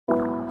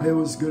Hey,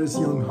 what's good? It's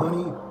Young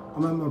Honey.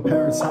 I'm at my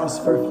parents' house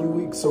for a few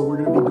weeks, so we're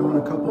gonna be doing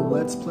a couple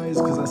Let's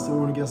Plays because I still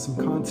want to get some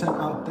content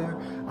out there.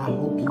 I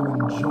hope you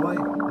enjoy.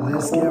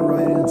 Let's get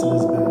right into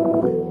this bad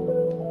boy.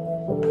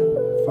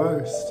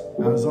 First,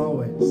 as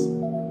always,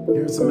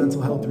 here's some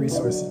mental health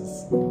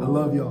resources. I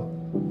love y'all.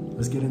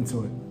 Let's get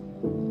into it.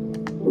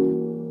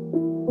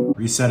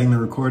 Resetting the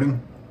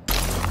recording.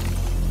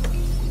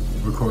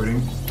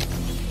 Recording.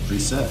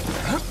 Reset.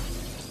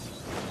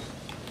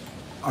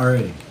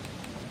 Alrighty.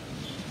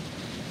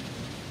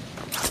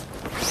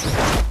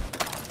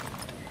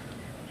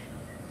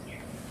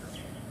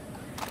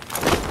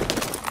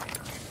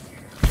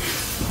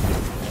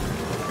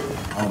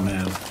 Oh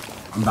man,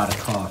 I'm about to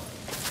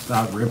cough.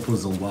 That rip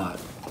was a lot.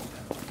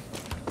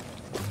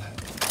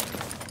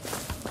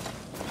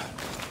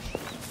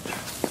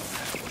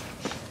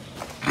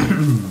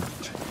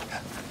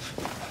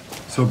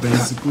 So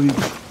basically,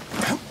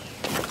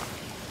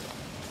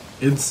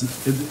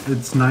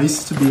 it's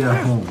nice to be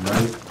at home,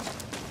 right?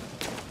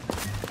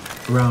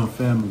 Around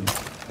family.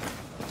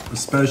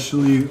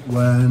 Especially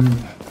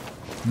when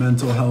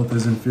mental health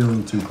isn't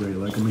feeling too great.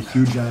 Like, I'm a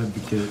huge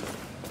advocate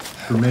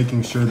for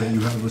making sure that you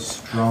have a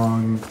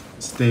strong,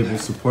 stable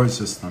support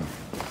system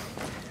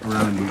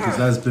around you, because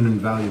that's been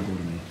invaluable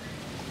to me.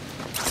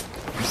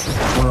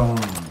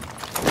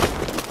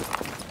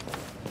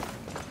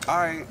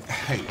 I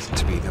hate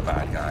to be the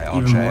bad guy,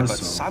 RJ, but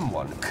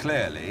someone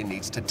clearly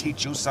needs to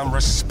teach you some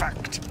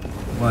respect.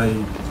 Like,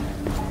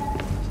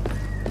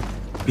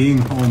 being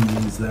home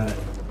means that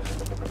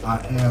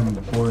I am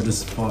bored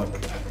as fuck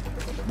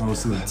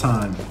most of the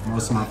time.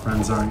 Most of my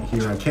friends aren't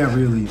here. I can't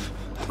really...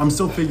 I'm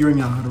still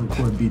figuring out how to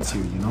record beats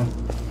here, you know?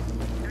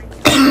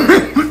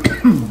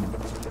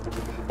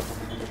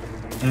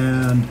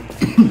 And...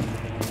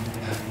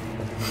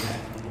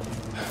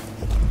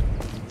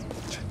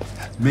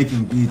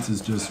 making beats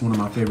is just one of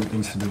my favorite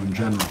things to do in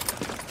general.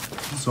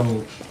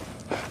 So,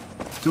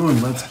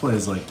 doing Let's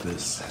Plays like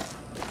this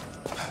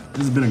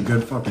has been a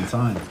good fucking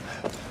time.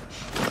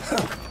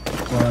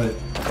 But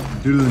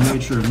due to the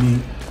nature of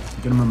me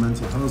getting my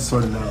mental health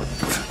sorted out,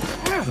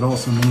 it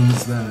also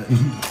means that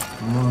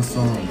I'm on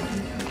some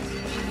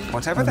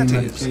whatever that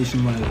is,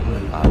 like,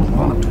 I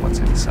want what's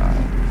inside.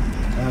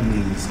 That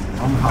means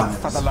I'm high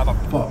For the as love of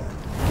fuck.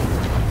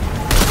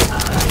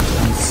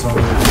 And so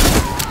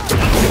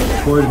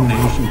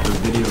coordination for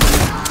video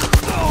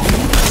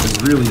is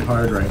really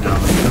hard right now.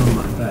 I'm doing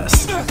my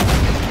best.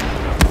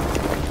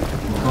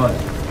 But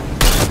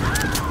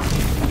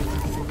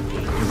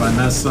if I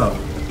mess up,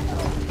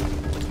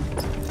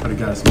 gotta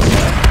get some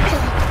slack.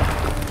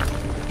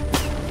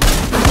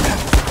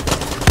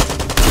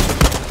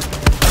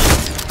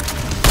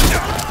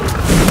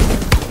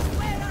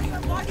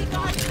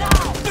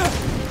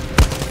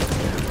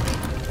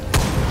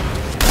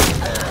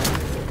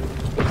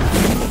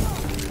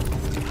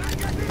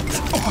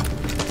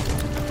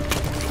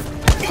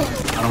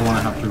 I don't want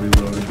to have to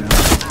reload again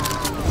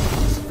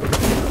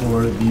for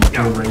the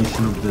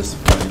duration of this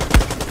fight.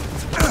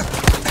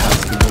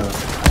 That's the goal.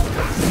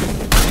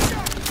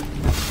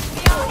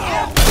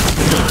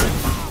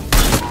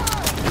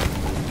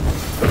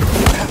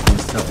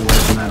 Step away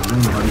from that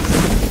room, buddy.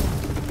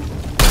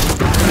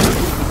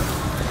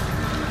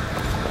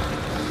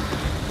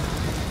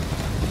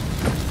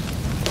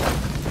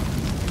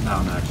 Now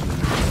I'm actually in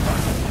this spot.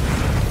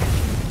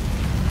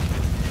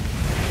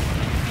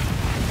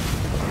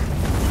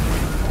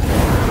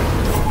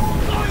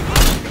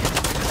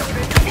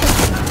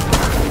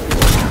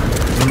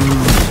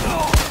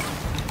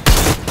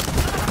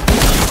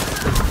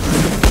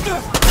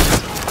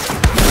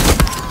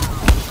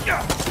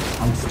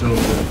 I'm still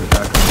good, but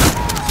that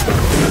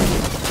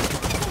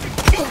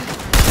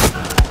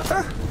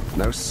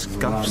no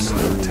scuffs, no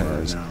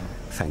tears.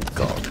 Thank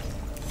God.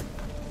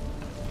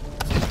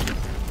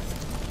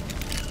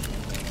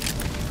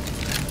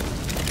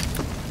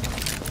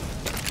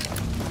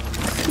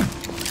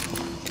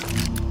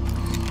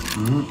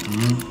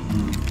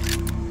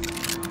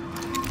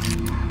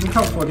 Look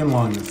how fucking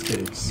long this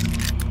takes.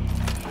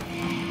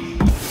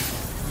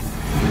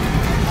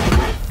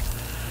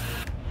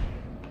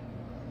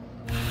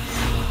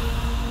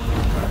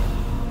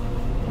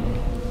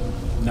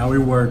 Now we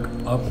work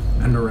up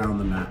and around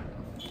the map.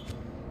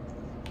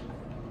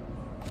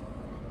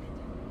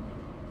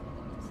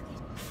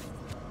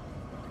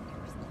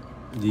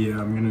 Yeah,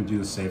 I'm gonna do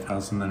the safe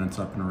house and then it's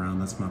up and around.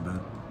 That's my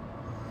bad.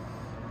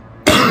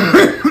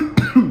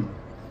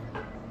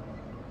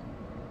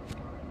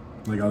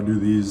 Like, I'll do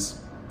these,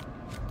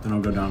 then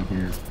I'll go down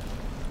here,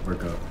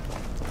 work up.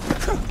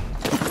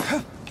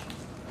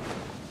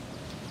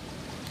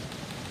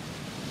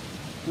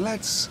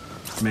 Let's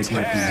make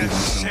life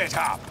easier. Shit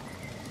up.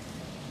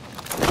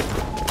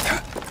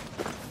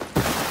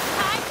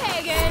 Hi,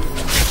 Pagan.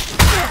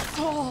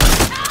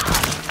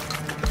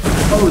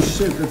 Oh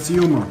shit, that's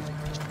Yuma.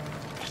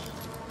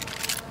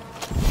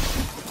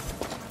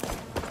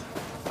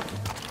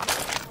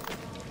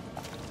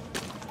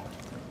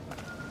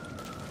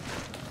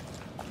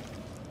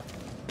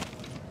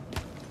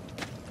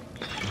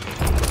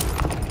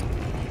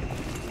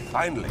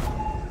 Finally,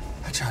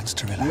 a chance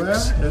to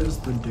relax. Where is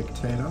the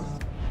dictator?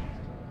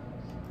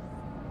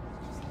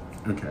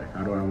 Okay,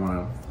 how do I want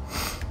to...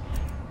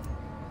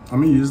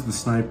 I'm gonna use the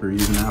sniper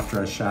even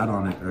after I shot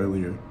on it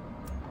earlier.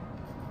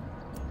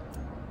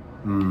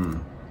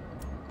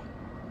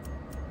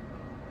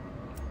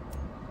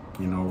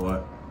 You know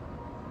what?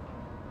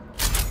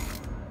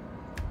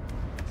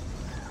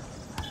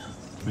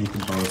 I think the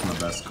bow is my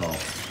best call.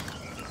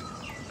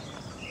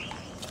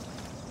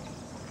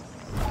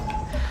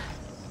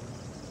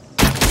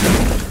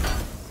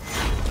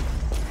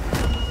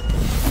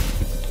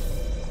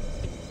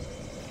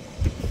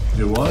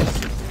 It was.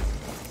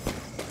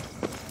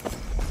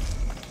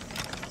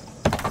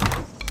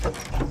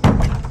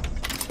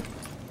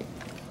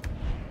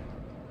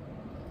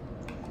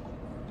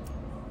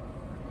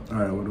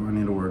 Alright, what do I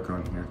need to work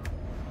on here?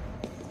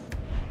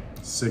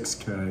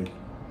 6K.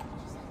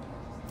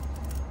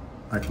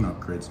 I can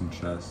upgrade some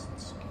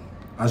chests.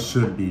 I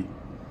should be.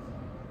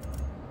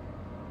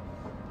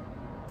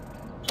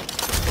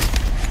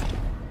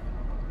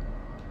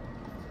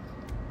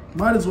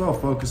 Might as well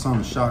focus on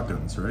the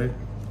shotguns, right?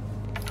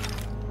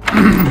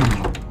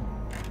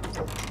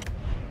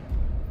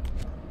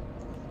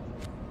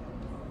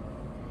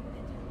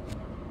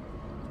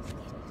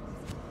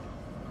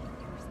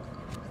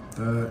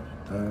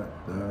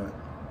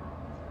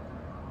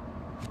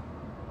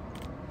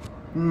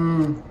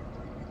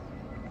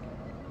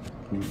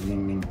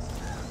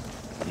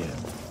 Yeah.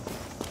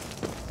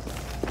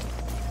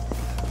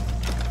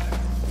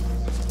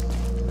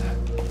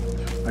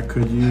 I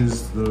could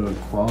use the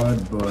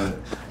quad, but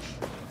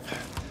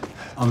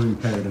I'm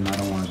impaired and I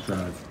don't want to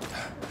drive.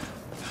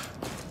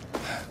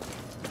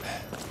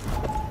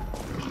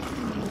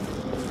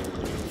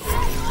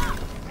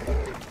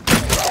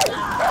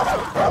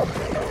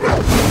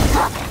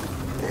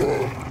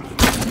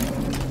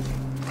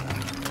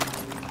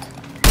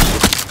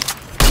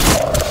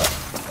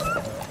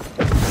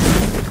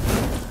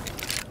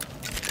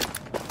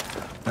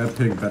 That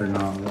pig better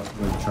not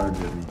like charge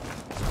at me.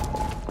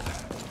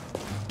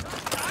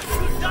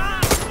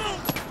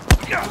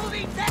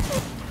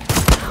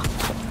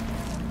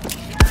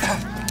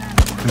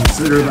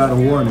 Consider that a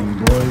warning,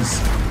 boys.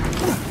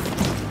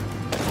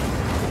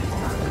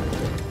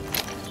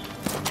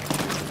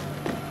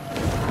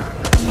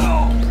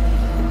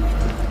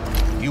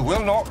 You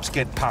will not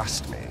get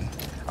past me.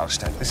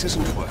 Outstand, this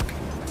isn't working.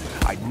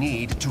 I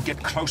need to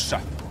get closer.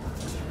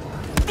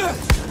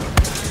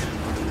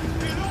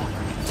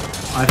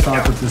 I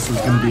thought that this was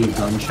going to be a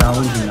gun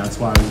challenge, and that's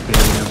why I was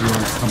baiting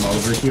everyone to come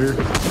over here,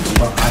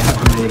 but I have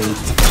made a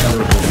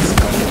terrible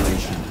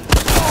miscalculation.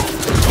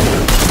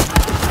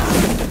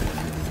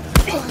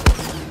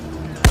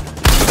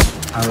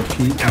 I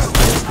repeat,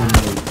 mistakes were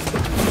made.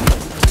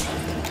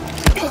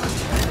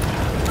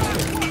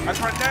 A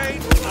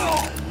grenade!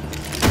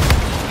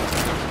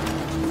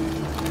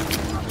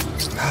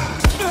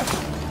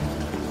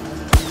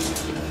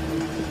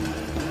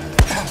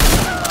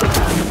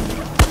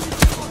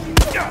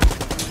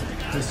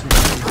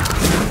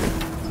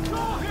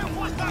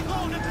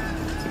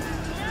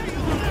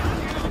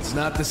 It's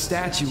not the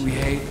statue we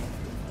hate.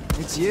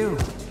 It's you.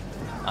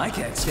 I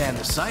can't stand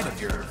the sight of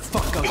your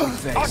fuck ugly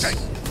face. Ajay,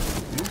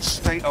 you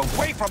stay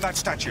away from that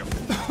statue.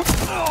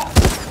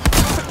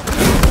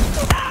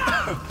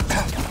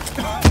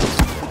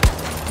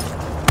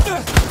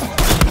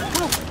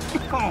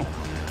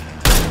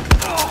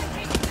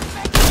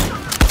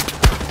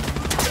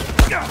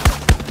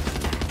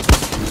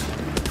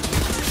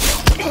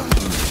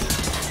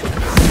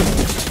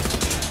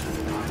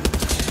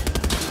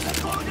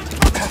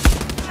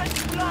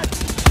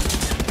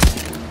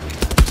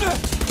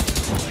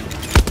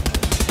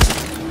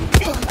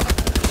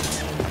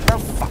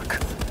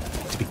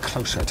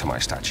 Closer to my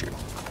statue.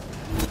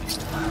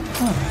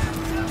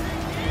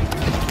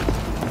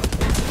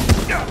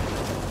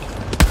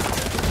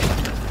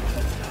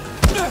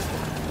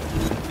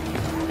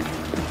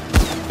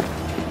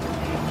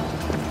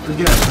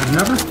 Again, I've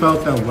never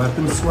felt that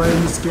weapon sway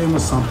in this game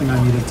was something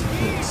I needed to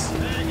fix.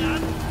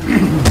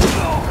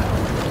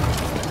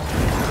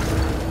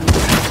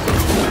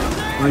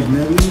 Like,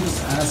 maybe you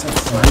just ask at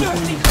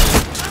sniping,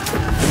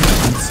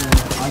 and so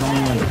I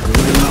don't like good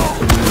enough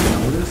to really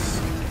notice.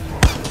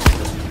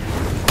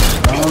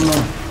 I don't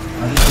know.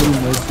 I just didn't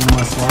waste one of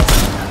my slots.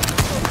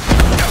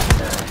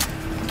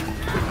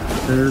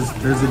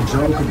 There's a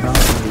joke about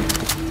it.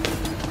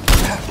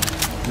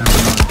 Never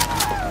mind.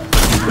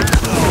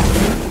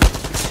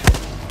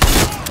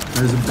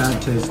 There's a bad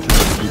taste joke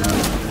about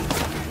it.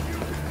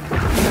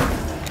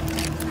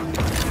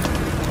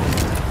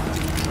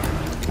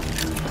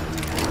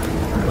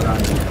 But I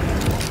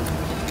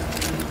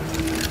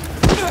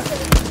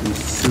am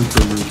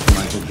super rude to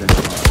Michael J.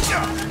 Fox.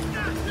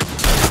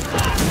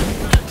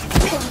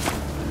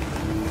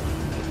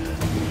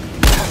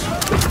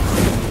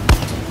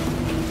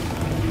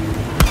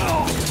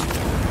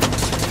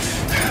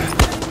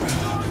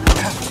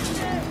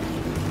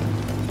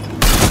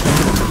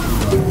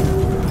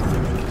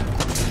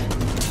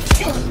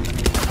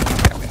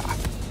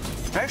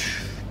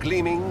 Fresh,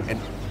 gleaming, and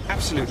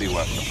absolutely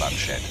worth the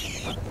bloodshed.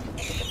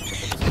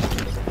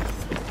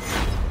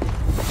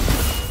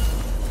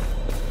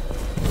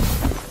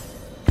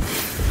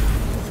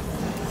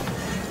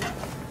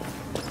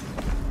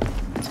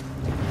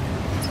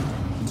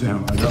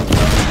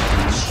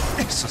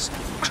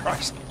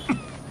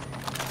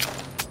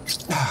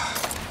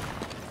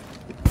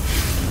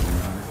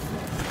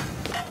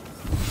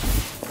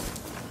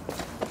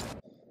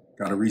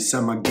 Gotta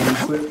reset my game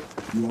clip.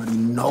 You already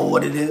know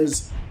what it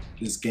is.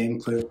 This game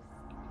clip.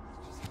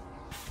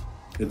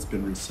 It's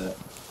been reset.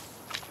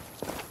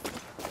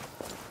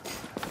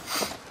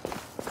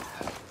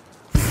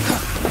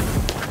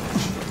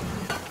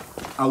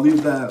 I'll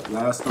leave that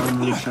last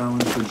armory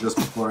challenge for just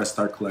before I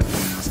start collecting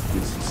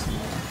masterpieces.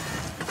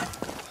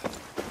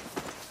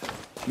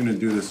 I'm gonna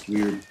do this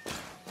weird,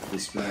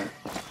 this way.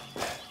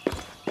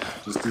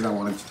 Just because I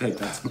wanted to take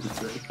that smooth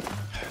break.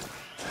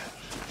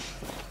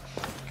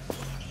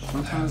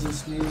 Sometimes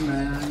it's me,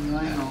 man,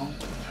 I know.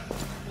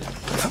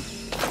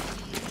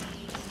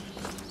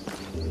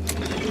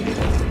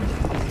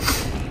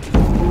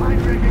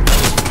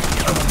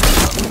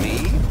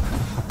 Me?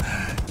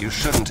 You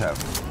shouldn't have.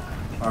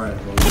 Alright,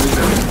 well, you're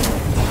there.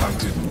 I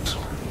didn't.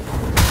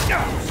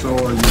 So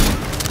are you.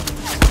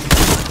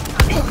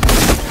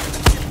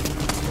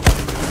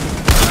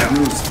 Bad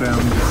news,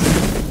 family.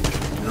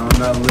 You're on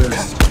that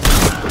list.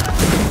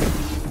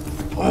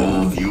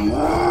 All of you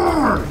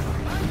are!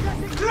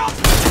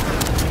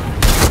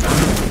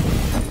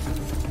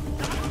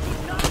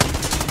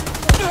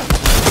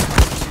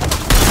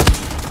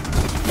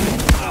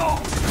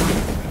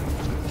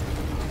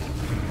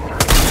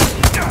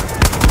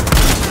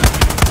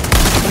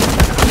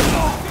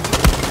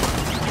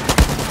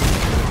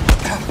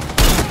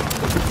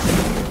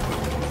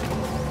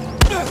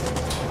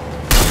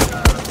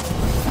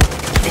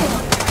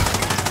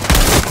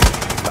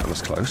 That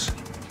was close.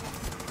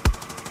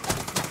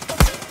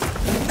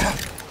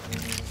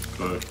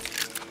 Good.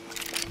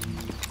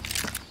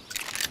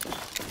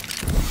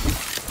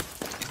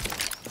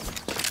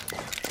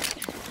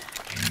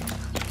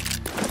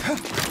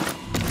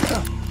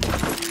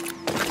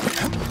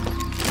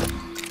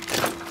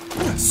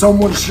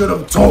 Someone should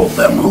have told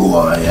them who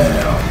I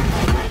am.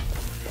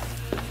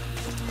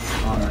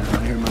 Alright,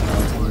 I hear my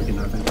dog's working.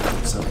 I think I'm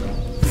upset though.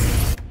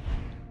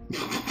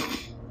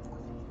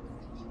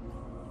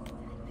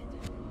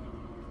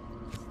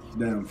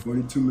 Damn,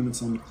 42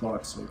 minutes on the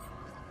clock so far.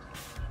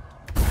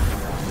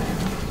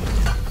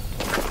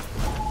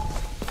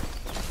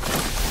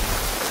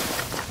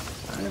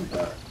 I am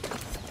back.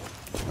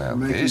 Now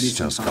making this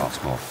decent just time.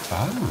 got more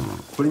fun.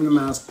 Putting the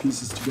mask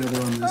pieces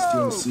together on this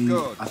DLC,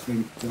 good. I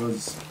think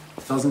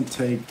doesn't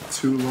take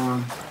too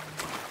long.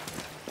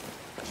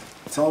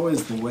 It's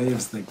always the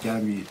waves that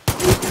get me.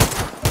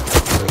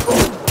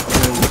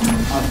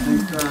 I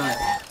think that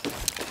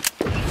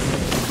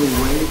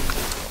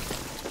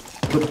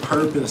the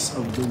purpose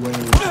of the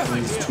wave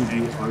is to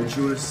be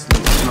arduous.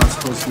 Like, it's not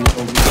supposed to be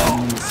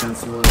overwhelming in the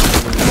sense that like,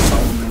 there's so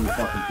many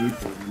fucking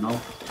people, you know?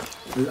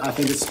 I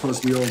think it's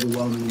supposed to be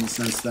overwhelming in the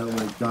sense that,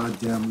 like,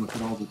 goddamn, look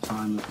at all the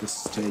time that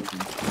this is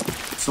taking.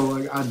 So,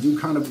 like, I do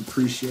kind of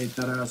appreciate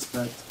that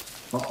aspect,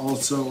 but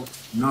also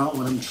not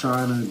when I'm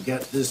trying to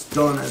get this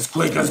done as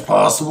quick as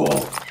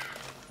possible.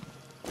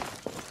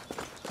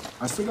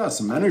 I still got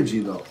some energy,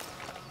 though.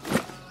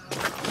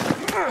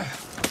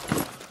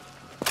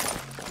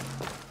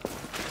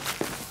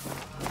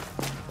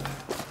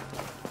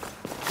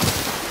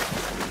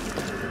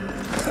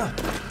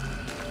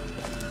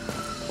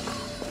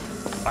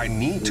 I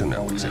need to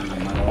know, is it?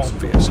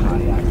 Obviously.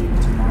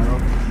 Tomorrow,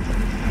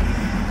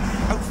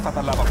 Oh, for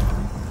the love of...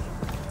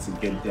 it's a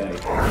good day.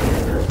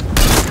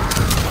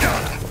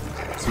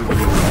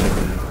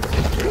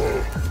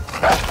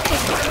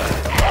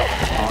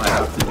 All I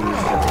have to do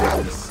is get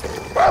through this.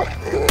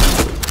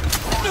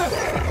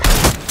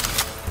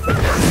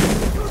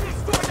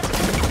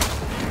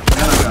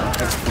 And I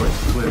gotta export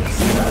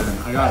clips, and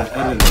I gotta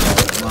edit it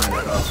all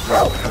lined up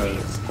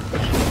because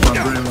my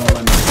brain won't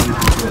let me sleep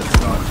until it's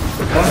done.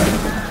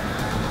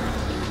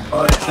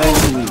 But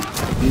thankfully,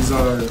 these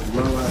are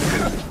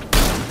well-effort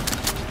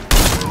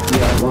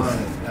DIY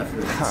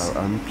efforts. How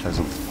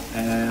unpleasant.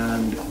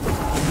 And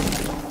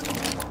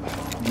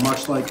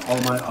much like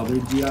all my other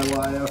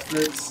DIY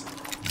efforts,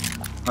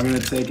 I'm gonna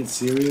take it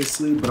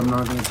seriously, but I'm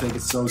not gonna take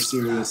it so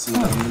seriously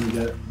that I'm gonna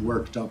get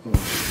worked up over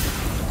it.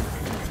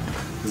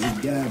 Because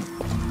again,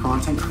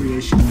 content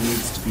creation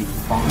needs to be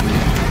fun.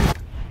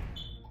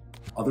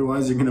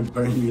 Otherwise, you're gonna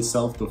burn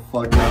yourself the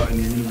fuck out and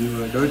you're gonna be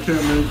like, I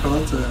can't make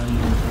content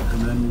anymore.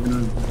 And then you're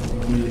gonna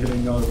be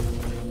hitting up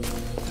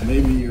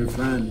maybe your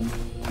friend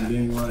and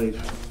being like,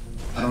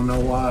 I don't know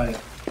why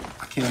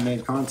I can't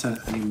make content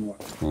anymore.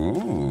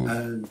 Ooh,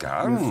 And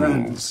guns. your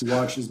friend who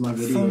watches my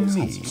videos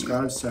and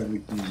subscribes to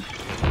everything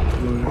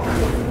will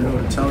know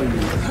to tell you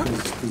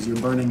because you're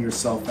burning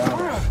yourself out.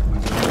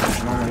 Like, you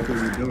don't like what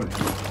you're doing.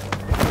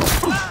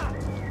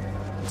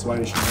 That's why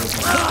you should go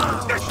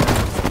subscribe to the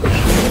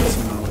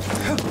channel.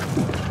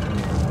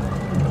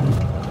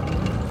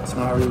 It's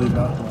not really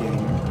about the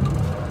game.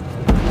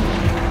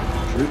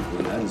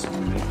 Truthfully, I just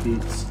want to make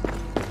beats.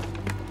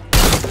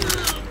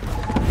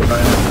 But I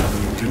am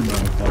having a good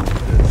amount of fun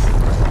with this.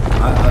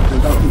 I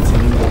think I'll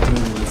continue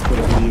doing Let's Play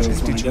videos.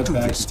 When I get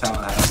back to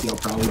Tallahassee, I'll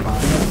probably buy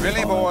that.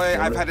 Really, boy,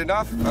 I've had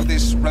enough of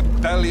this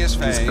rebellious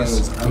phase.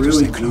 Just because I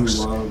really do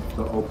love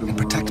the open world,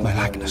 protect my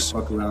like, likeness.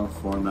 fuck around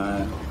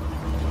format.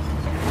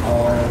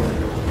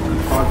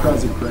 Parkour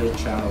is a great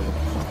challenge.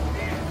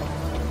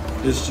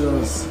 It's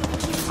just,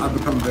 I've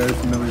become very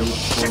familiar with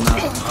the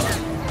format.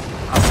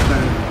 I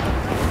spent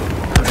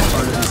a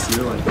part of this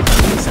year like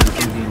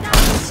presenting the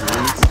entire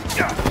series.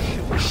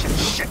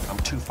 Shit, I'm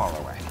too far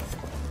away.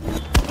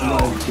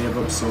 I gave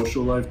up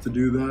social life to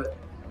do that.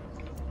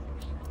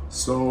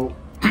 So,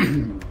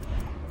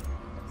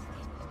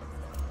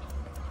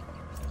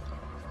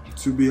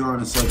 to be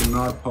honest, like I'm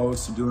not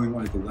opposed to doing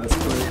like a Let's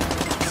Play series.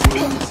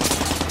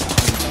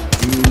 I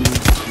do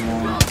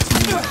want to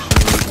make sure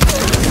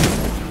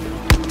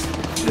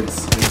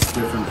it's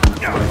different from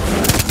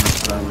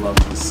podcast, but I love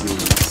the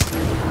series.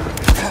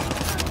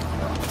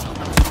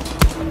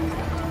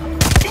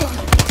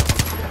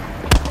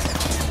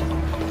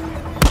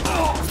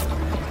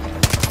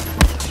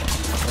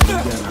 And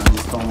again, I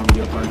just don't want to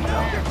get burnt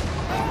out.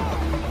 I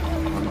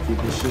want to keep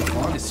this shit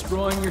fun.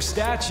 Destroying your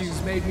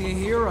statues made me a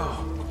hero.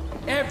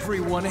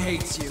 Everyone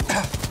hates you.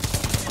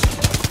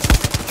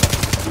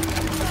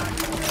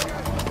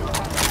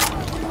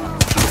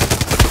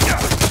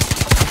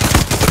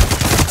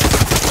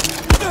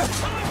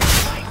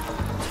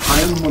 I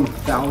am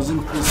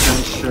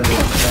 1000% sure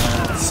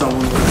that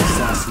someone was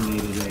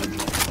assassinated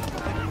Angel.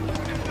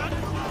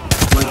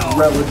 Like,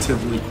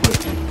 relatively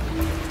quickly.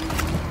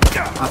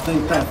 I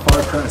think that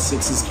Far Cry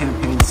 6's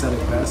campaign said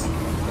it best.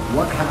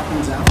 What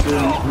happens after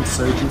an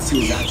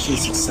insurgency is actually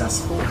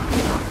successful?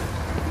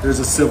 There's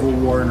a civil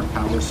war and a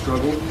power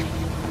struggle.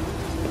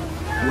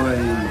 Like,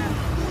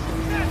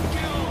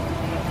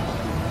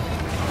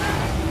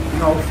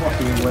 no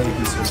fucking way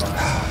he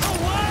survived.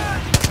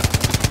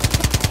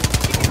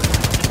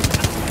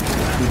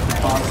 The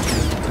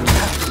preposterous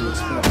to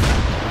expect.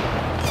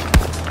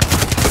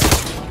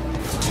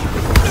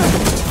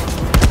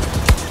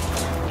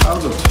 How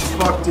the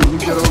fuck did you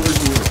get over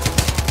here?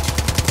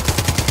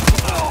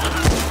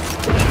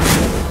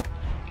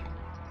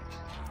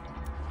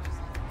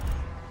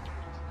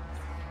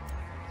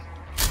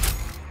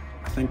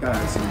 I think I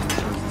have some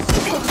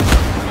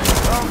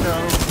Oh no.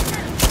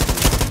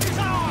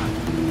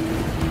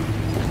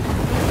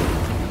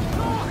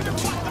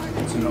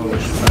 to know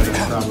which side is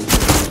probably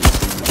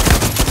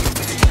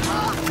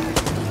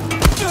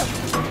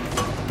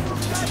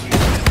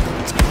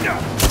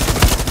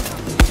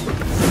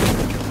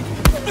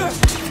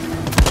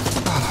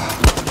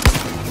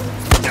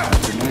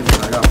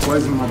I got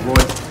poison, my boy.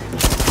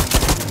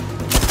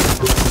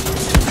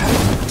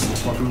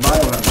 Fucking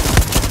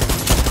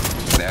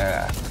biohazard.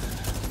 There.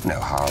 No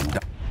harm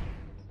done.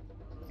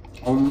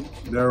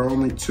 There are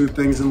only two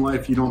things in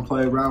life you don't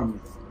play around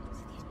with.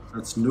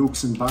 That's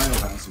nukes and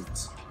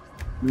biohazards.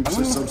 Nukes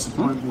are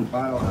subsequently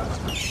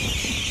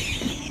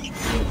biohazards.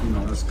 But, you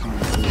know, that's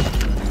conversation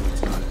for another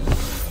time.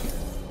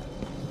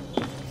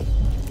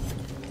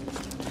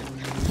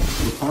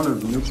 The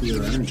opponent of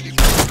nuclear energy.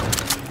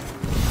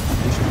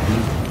 They should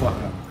beat the fuck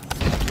out of it.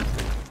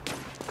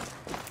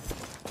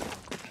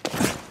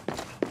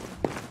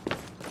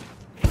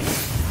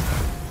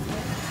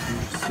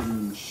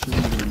 Interested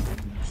in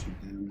machine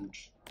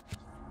damage.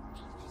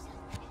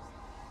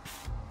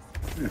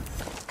 Yeah.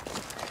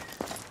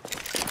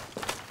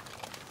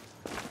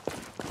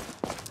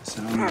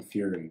 Sound and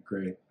Fury,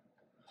 great.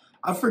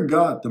 I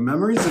forgot, the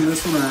memories in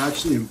this one are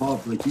actually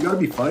involved. Like, you gotta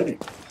be fighting.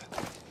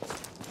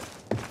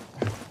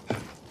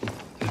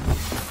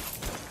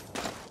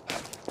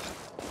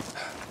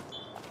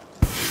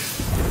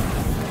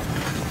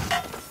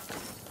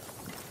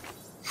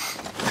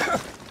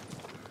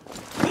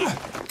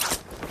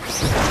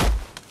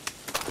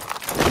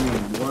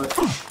 What?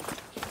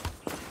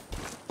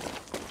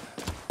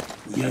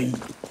 Yay.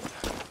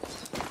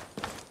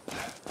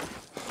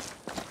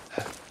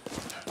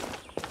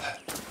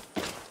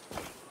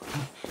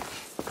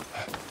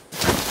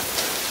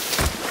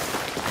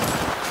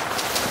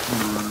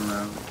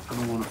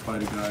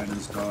 Fight a guy and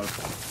his dog.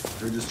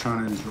 They're just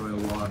trying to enjoy a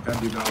walk. I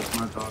do that with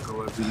my dog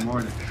every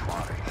morning.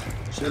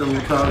 Shit, I'm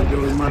gonna probably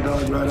go with my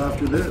dog right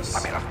after this.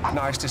 I mean,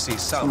 nice to see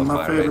some of my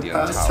my favorite radio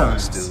towers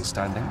pastimes. still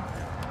standing.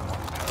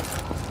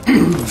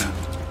 Any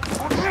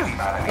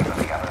of the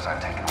others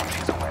I've taken when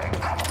she's away,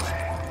 probably.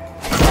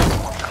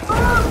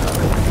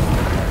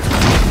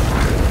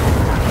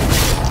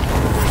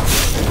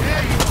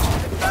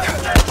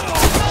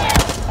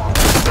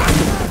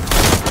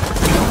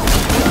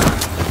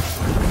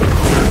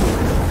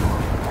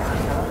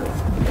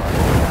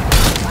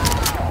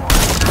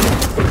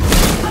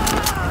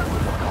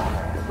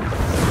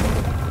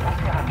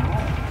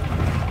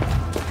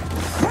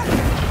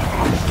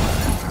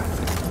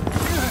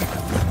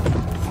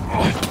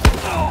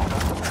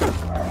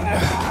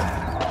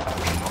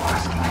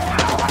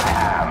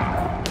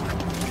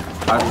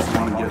 I just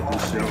want to get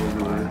this shit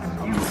over with.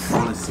 I'm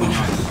honestly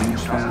not a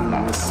huge fan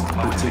of this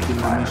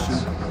particular mission.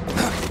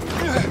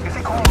 Is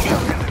it called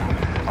joking?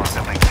 Or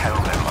simply tell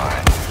them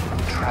my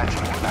tragic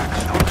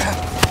backstory?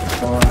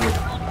 But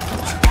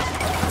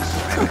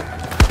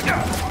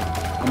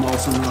I'm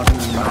also not going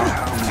to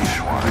knock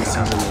every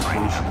single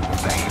location.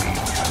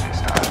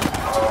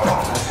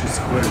 That's just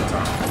Twitter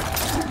time.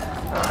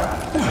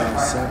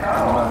 reset.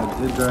 What I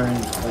did during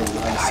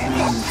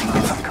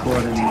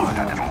recording my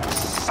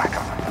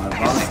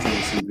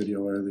Tallahassee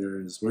video earlier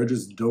is we're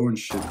just doing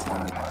shit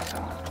today.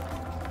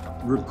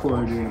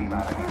 Recording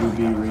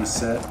Ruby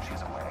reset.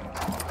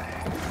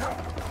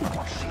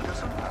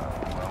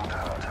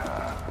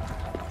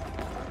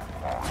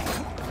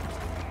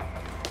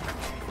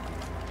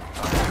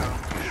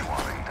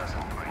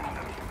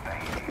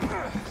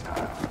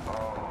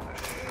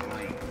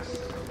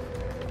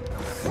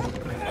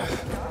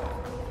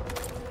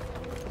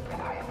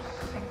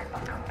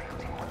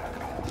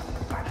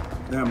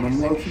 Damn,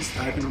 I'm low-key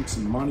stacking up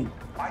some money.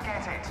 I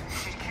get it.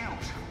 She's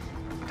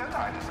cute. Don't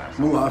I deserve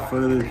I'm a lot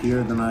further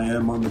here than I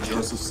am on the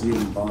Joseph C.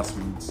 and Boss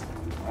ones.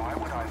 Why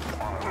would I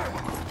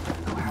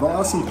follow?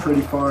 Boss, I'm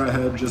pretty far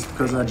ahead just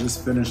because I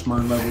just finished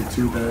my level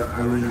 2 there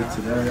earlier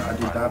today. I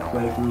did that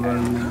playthrough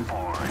earlier.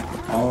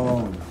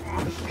 Oh.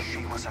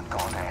 She was a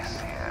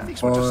goddess here.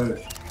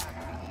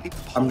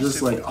 But I'm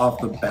just like off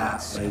the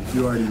bat, like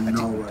you already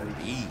know, like.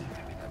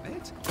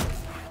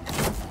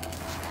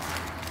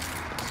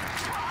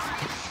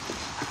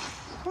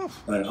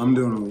 Like, I'm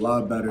doing a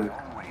lot better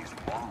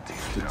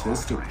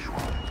statistically.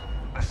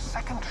 The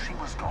second she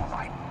was gone,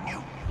 I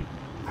knew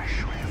I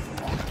should have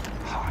fought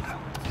harder.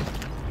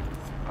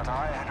 But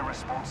I had a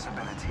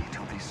responsibility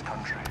to this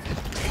country.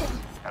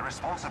 A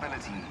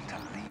responsibility to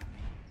lead.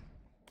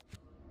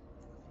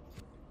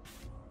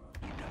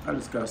 I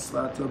just got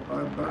slapped up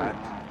by a bird.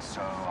 And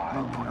so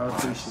I put I my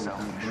appreciate that,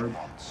 selfish bird.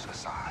 wants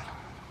aside.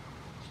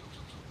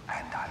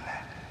 And I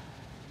led.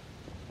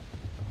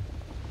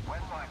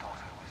 When my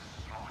daughter was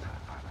slaughtered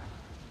by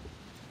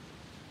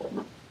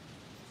them.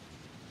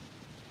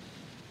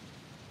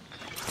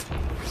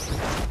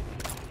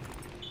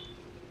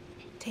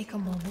 Take a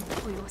moment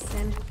for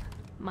yourself,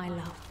 my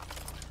love.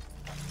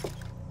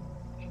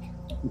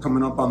 I'm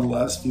coming up on the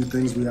last few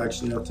things we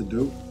actually have to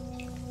do.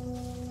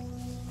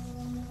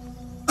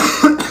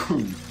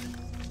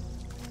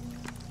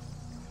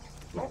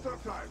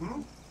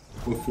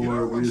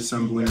 Before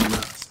reassembling the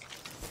mask.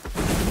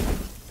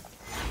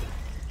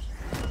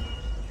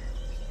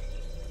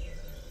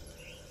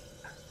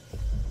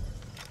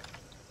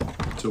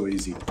 Too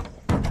easy.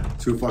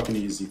 Too fucking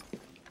easy.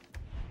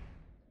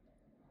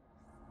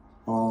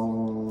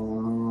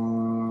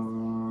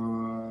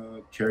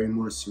 Carry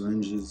more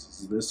syringes.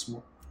 Is this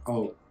one?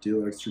 Oh,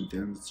 deal extra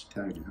damage to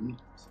tag enemies.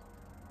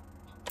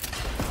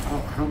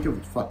 Oh, I don't give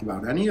a fuck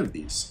about any of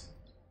these.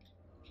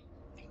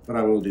 But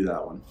I will do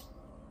that one.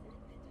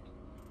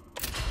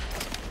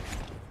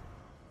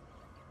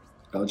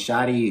 Go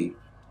shotty.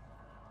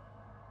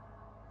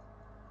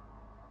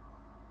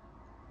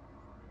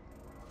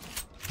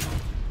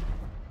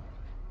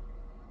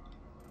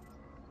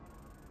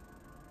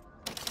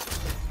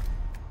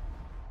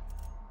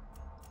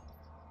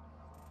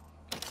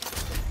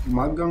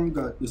 My gun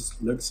got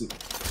dyslexic.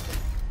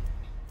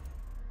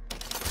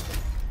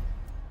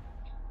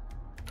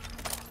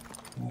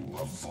 Ooh,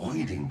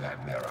 avoiding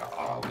that mirror,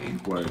 are we?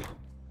 Wait.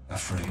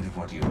 Afraid of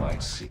what you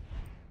might see.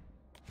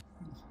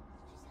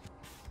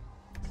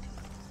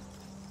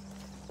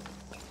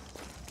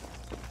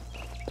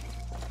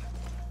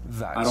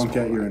 That's I don't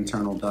get your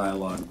internal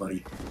dialogue,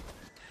 buddy.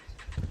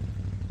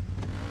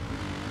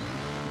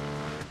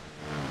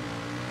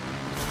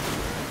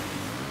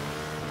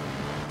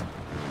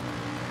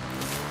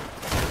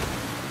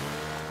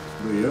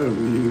 But yeah, we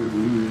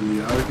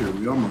really out here.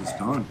 We almost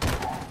done.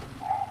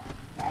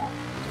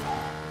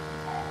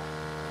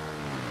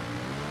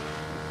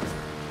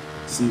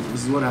 See,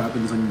 this is what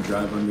happens when you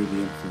drive under the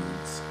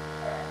influence.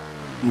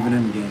 Even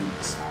in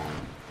games.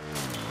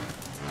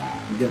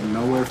 You get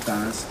nowhere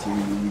fast,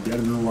 you get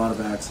in a lot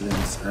of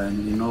accidents,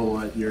 and you know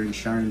what? Your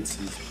insurance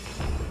is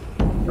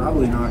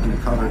probably not going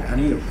to cover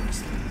any of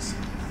those things.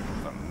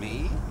 For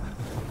me?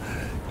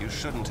 You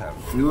shouldn't have.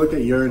 You look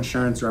at your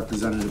insurance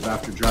representative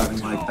after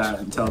driving like that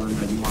and tell them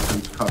that you want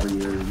them to cover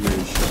your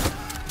shit.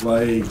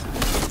 Like,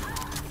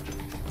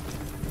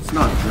 it's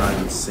not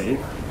driving safe.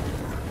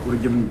 Would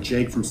have given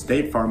Jake from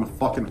State Farm a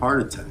fucking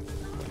heart attack.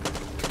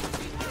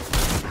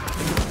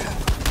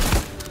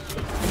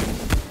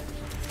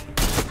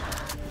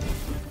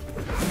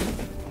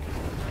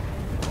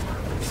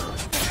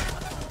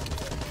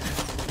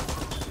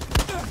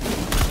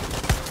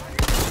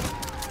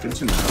 Good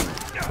to know.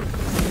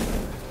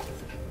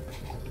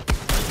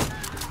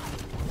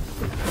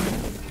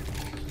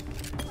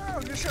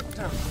 Oh, you shut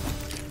down.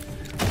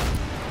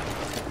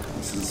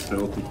 This is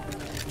filthy.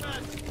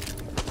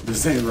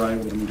 This ain't right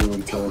what I'm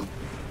doing to him.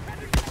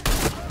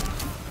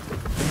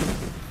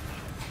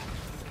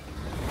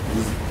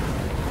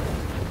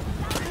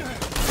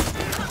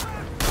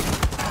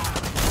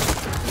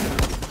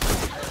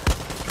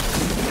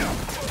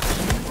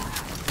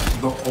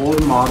 The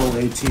old model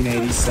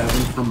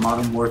 1887 from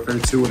Modern Warfare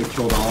 2 would have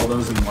killed all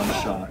those in one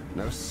shot.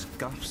 No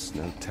scuffs,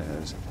 no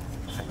tears.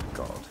 Thank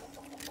God.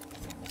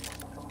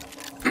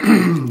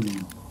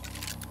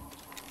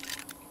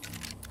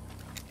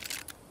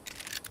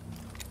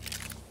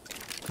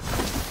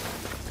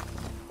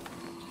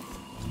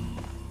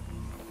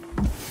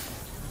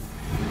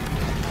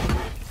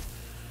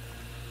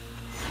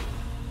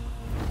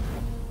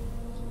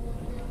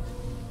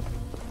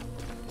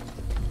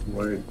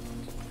 Word.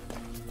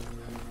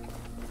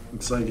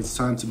 Looks like it's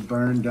time to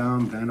burn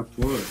down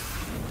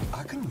Vanapur.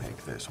 I can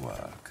make this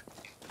work.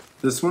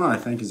 This one I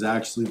think is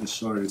actually the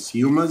shortest.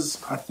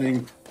 Yuma's, I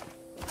think,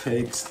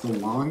 takes the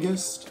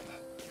longest.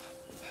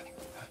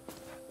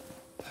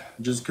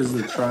 Just because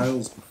of the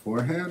trials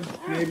beforehand,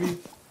 maybe?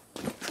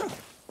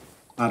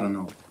 I don't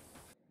know.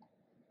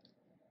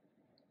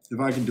 If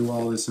I could do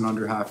all this in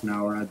under half an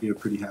hour, I'd be a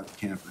pretty happy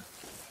camper.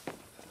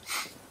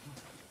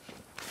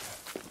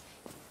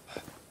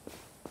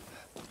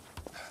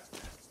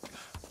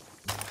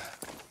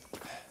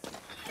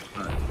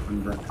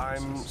 Alright,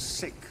 I'm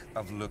sick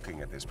of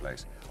looking at this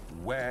place.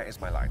 Where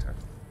is my lighter?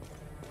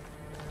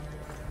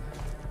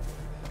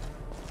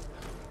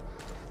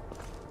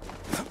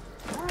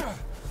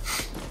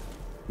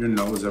 Your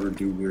nose ever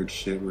do weird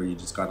shit where you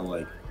just gotta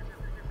like...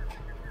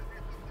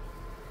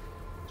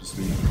 just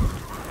be...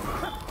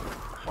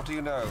 What do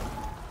you know?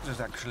 It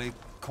is actually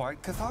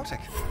quite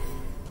cathartic.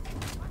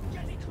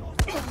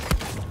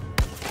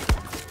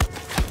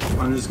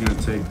 I'm just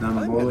gonna take them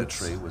My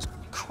bullets. military was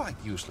quite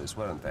useless,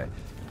 weren't they?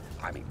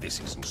 I mean, this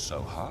isn't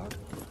so hard.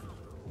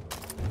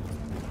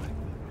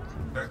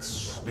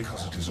 That's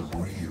because it isn't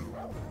real.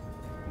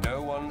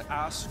 No one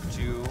asked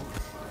you.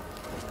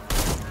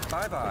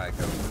 Bye-bye,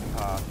 Golden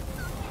Path.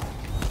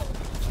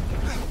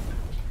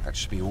 That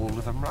should be all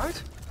of them,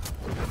 right?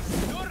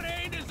 Your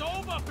reign is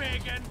over,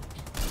 Pagan!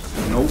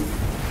 Nope.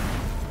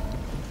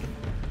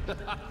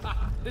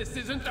 This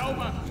isn't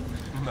over!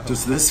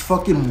 Does this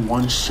fucking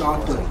one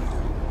shot the...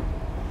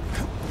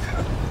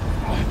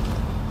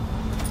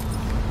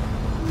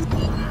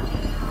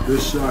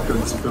 This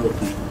shotgun's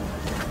filthy.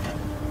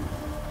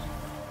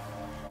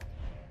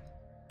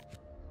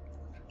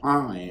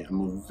 I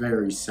am a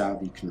very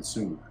savvy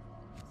consumer.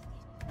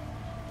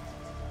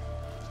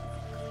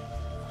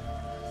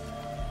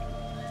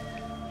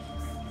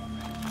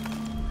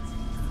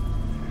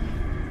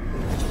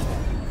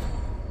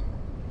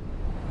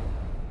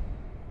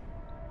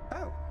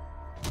 Oh,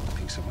 a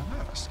piece of my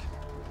mask.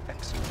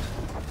 Excellent.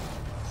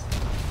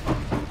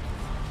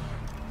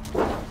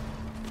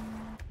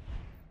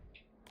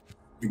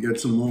 We get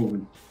some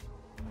moving.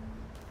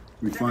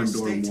 We find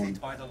door one. Devastated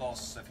by the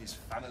loss of his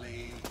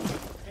family,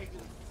 Pagan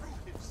threw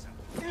himself.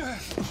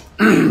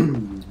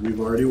 We've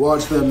already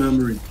watched that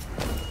memory.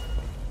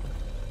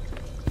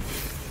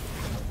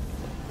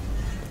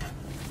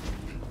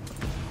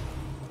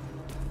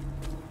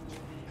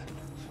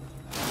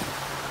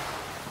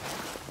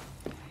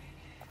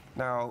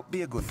 Now,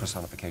 be a good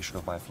personification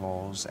of my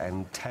flaws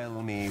and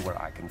tell me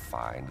where I can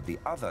find the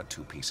other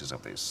two pieces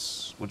of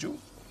this, would you?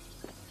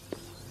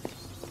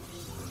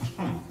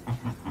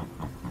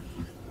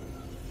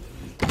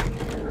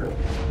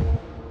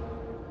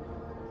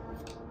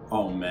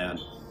 Oh man.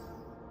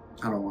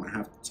 I don't want to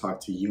have to talk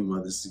to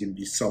Yuma. This is going to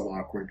be so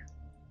awkward.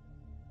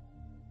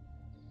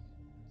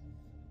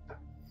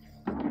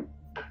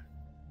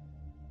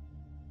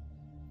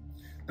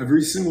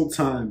 Every single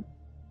time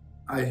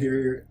I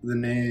hear the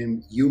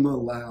name Yuma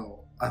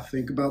Lao, I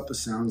think about the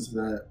sounds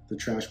that the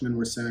Trashmen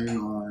were saying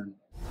on...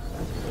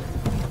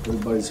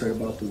 Everybody's heard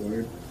about the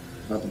word,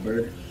 about the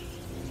bird.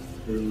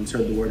 Everyone's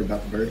heard the word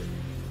about the bird.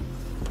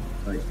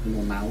 Like,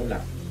 Yuma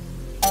Lao.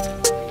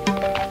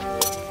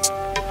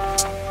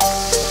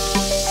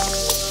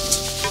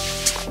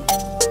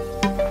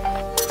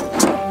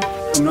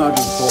 I'm not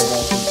just pulled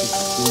off into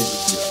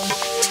conclusions yet.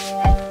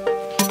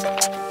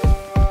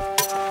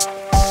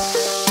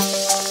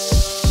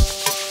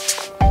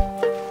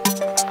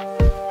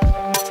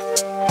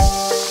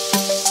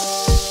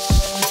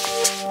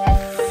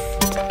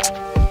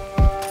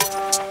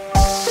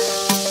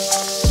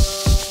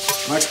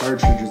 My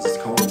cartridge is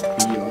called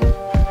BO.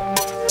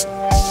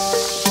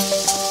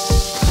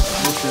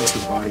 No sense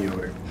of body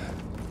odor.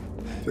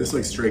 Tastes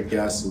like straight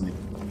gasoline.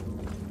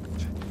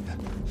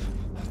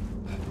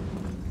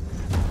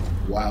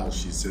 Wow,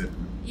 she said.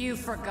 You've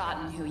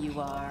forgotten who you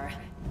are.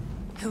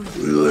 Who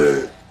you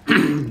are.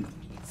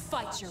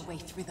 Fight your way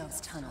through those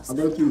tunnels. I'll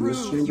go through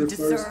this Prove chamber you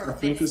first. I deserve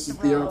think this is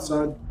the throne.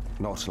 outside.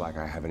 Not like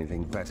I have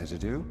anything better to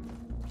do.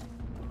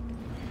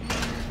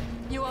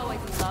 You always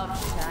loved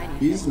shiny.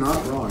 He's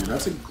not wrong.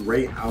 That's a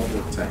great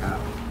outlook to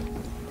have.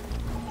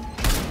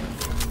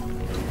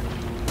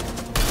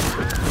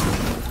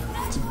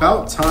 It's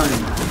about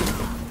time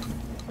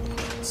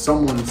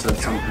someone said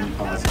something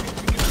positive.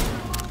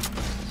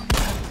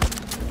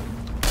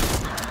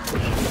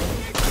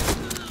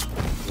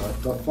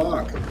 What the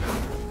fuck?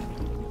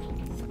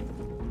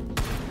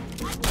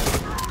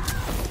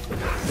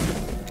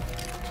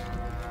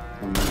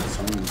 Oh man,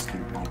 someone's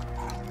keeping.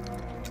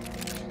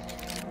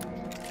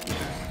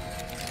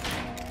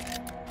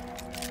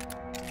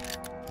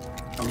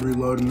 I'm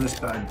reloading this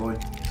bad boy.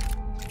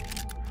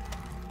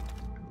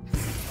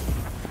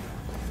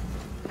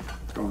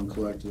 Go and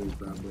collect this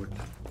bad boy.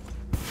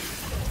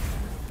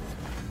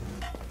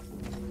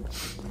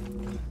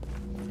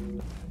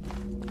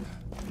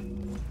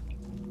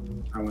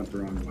 I went the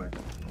wrong way.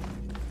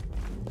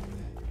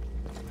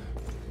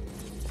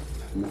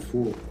 I'm a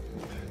fool.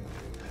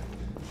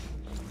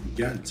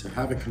 again to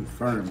have it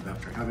confirmed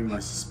after having my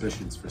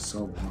suspicions for so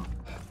long.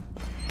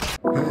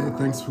 Hey,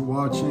 thanks for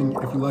watching.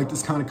 If you like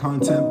this kind of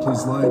content,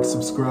 please like,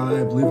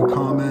 subscribe, leave a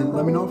comment.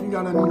 Let me know if you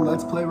got any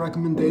Let's Play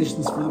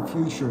recommendations for the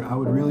future. I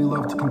would really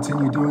love to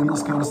continue doing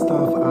this kind of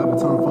stuff. I have a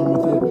ton of fun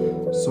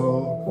with it.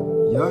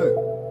 So,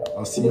 yeah,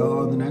 I'll see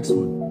y'all in the next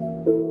one.